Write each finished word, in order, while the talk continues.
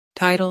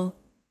Title: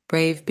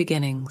 Brave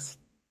Beginnings.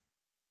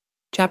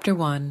 Chapter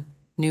 1: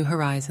 New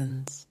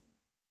Horizons.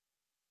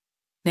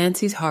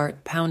 Nancy's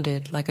heart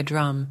pounded like a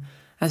drum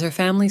as her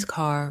family's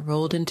car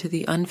rolled into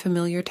the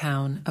unfamiliar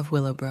town of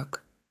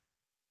Willowbrook.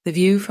 The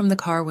view from the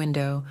car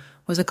window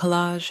was a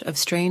collage of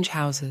strange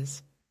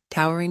houses,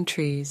 towering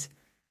trees,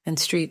 and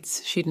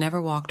streets she'd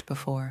never walked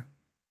before.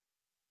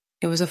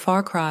 It was a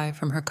far cry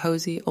from her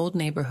cozy old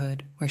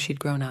neighborhood where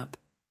she'd grown up.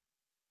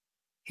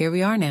 "Here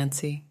we are,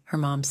 Nancy," her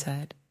mom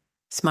said,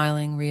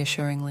 smiling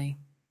reassuringly.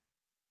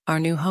 "Our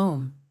new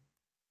home."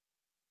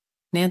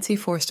 Nancy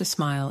forced a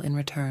smile in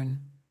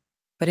return,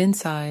 but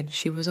inside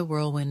she was a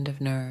whirlwind of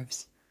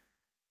nerves.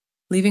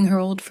 Leaving her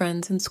old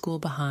friends in school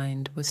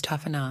behind was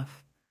tough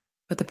enough,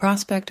 but the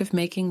prospect of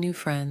making new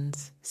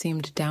friends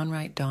seemed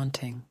downright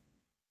daunting.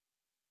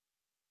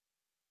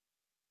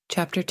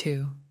 Chapter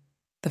 2: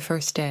 The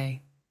First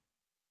Day.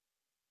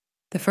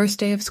 The first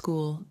day of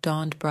school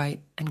dawned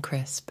bright and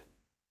crisp.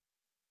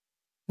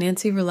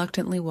 Nancy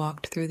reluctantly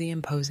walked through the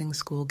imposing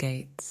school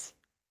gates.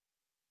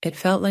 It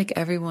felt like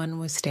everyone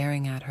was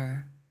staring at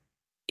her,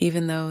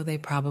 even though they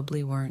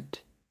probably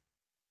weren't.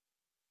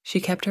 She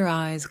kept her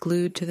eyes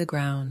glued to the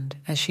ground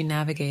as she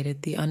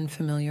navigated the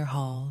unfamiliar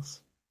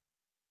halls.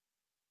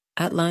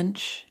 At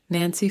lunch,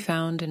 Nancy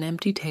found an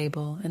empty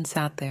table and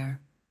sat there,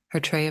 her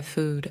tray of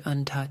food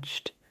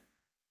untouched.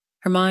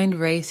 Her mind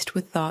raced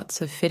with thoughts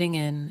of fitting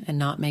in and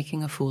not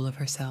making a fool of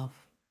herself.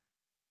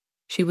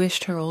 She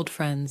wished her old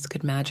friends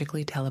could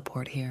magically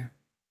teleport here.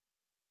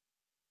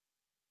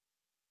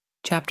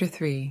 Chapter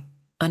 3: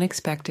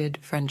 Unexpected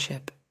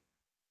Friendship.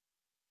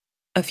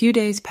 A few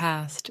days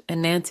passed,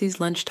 and Nancy's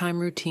lunchtime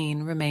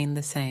routine remained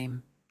the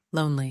same: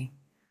 lonely.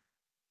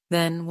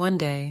 Then, one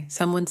day,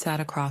 someone sat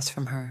across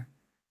from her.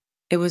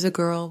 It was a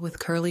girl with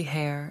curly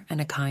hair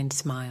and a kind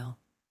smile.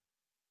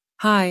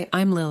 "Hi,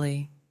 I'm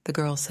Lily," the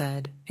girl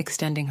said,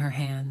 extending her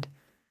hand.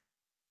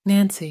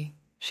 "Nancy,"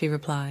 she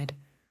replied,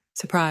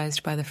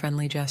 surprised by the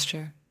friendly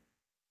gesture.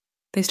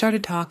 They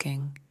started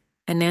talking,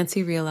 and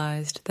Nancy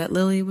realized that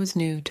Lily was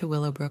new to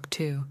Willowbrook,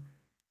 too.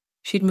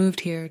 She'd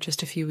moved here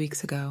just a few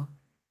weeks ago.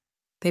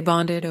 They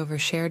bonded over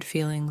shared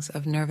feelings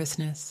of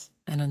nervousness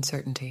and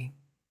uncertainty.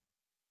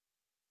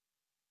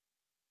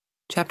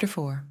 Chapter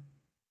 4: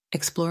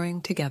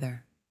 Exploring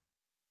Together.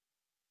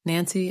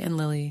 Nancy and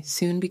Lily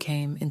soon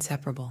became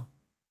inseparable.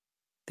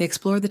 They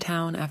explored the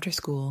town after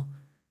school,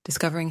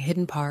 discovering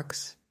hidden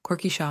parks,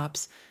 quirky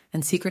shops,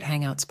 and secret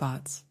hangout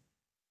spots.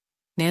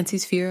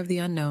 Nancy's fear of the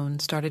unknown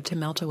started to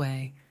melt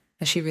away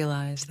as she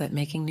realized that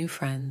making new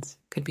friends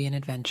could be an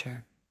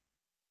adventure.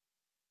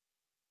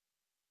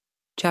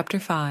 Chapter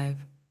 5: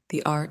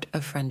 The Art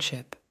of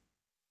Friendship.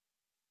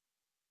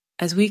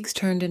 As weeks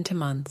turned into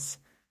months,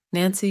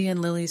 Nancy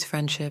and Lily's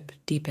friendship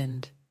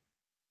deepened.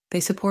 They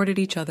supported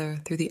each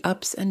other through the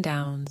ups and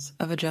downs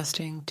of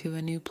adjusting to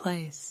a new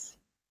place.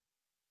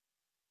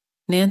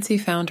 Nancy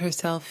found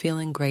herself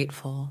feeling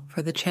grateful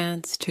for the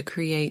chance to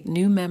create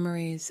new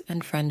memories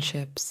and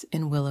friendships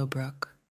in Willowbrook.